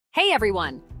Hey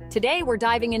everyone! Today we're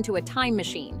diving into a time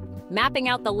machine, mapping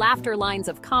out the laughter lines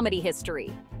of comedy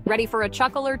history. Ready for a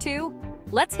chuckle or two?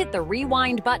 Let's hit the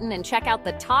rewind button and check out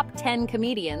the top 10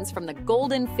 comedians from the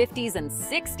golden 50s and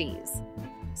 60s.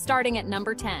 Starting at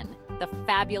number 10, the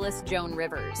fabulous Joan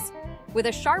Rivers. With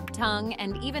a sharp tongue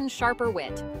and even sharper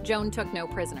wit, Joan took no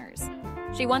prisoners.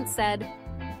 She once said,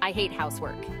 "I hate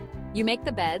housework. You make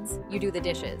the beds, you do the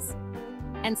dishes.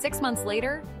 And 6 months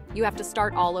later, you have to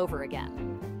start all over again."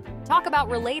 Talk about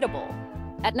relatable.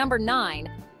 At number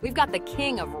 9, we've got the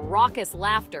king of raucous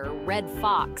laughter, Red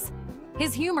Fox.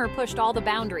 His humor pushed all the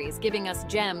boundaries, giving us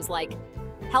gems like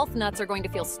health nuts are going to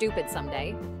feel stupid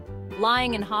someday,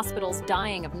 lying in hospitals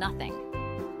dying of nothing.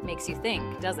 Makes you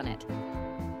think, doesn't it?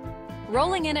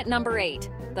 Rolling in at number 8,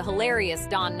 the hilarious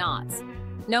Don Knotts.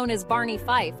 Known as Barney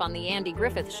Fife on the Andy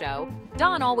Griffith Show,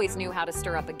 Don always knew how to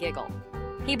stir up a giggle.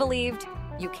 He believed,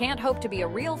 you can't hope to be a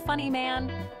real funny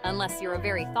man unless you're a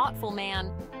very thoughtful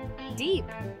man. Deep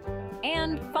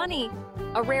and funny,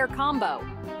 a rare combo.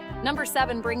 Number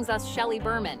 7 brings us Shelley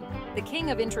Berman, the king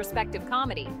of introspective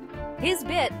comedy. His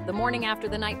bit, The Morning After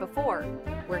the Night Before,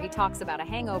 where he talks about a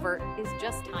hangover, is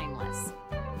just timeless.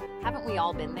 Haven't we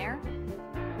all been there?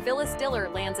 Phyllis Diller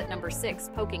lands at number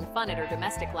 6, poking fun at her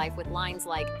domestic life with lines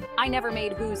like, "I never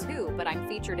made Who's Who, but I'm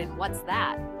featured in What's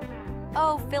That?"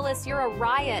 Oh, Phyllis, you're a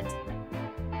riot.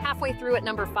 Halfway through at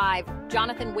number 5,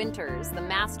 Jonathan Winters, the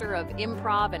master of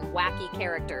improv and wacky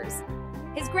characters.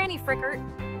 His Granny Frickert,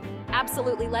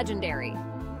 absolutely legendary.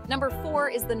 Number 4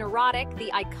 is the neurotic,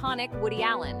 the iconic Woody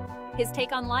Allen. His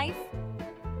take on life?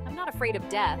 I'm not afraid of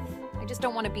death. I just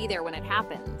don't want to be there when it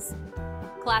happens.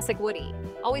 Classic Woody,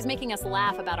 always making us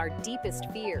laugh about our deepest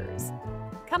fears.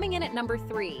 Coming in at number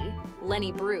 3,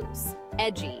 Lenny Bruce,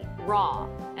 edgy, raw,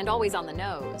 and always on the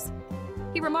nose.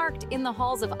 He remarked, in the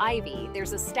halls of Ivy,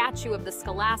 there's a statue of the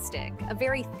scholastic, a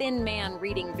very thin man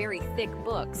reading very thick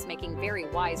books, making very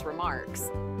wise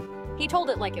remarks. He told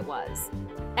it like it was.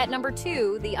 At number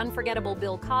 2, the unforgettable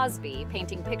Bill Cosby,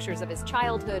 painting pictures of his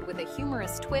childhood with a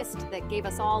humorous twist that gave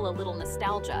us all a little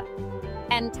nostalgia.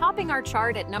 And topping our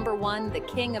chart at number 1, the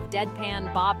king of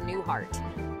deadpan, Bob Newhart.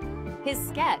 His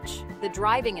sketch, The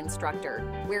Driving Instructor,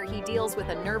 where he deals with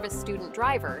a nervous student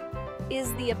driver,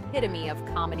 is the epitome of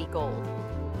comedy gold.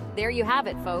 There you have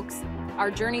it, folks,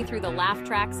 our journey through the laugh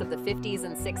tracks of the 50s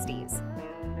and 60s.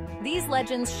 These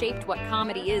legends shaped what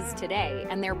comedy is today,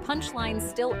 and their punchlines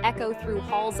still echo through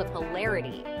halls of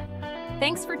hilarity.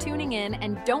 Thanks for tuning in,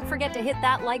 and don't forget to hit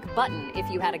that like button if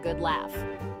you had a good laugh.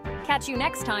 Catch you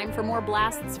next time for more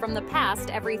blasts from the past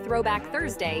every Throwback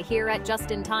Thursday here at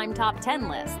Just in Time Top 10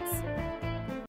 Lists.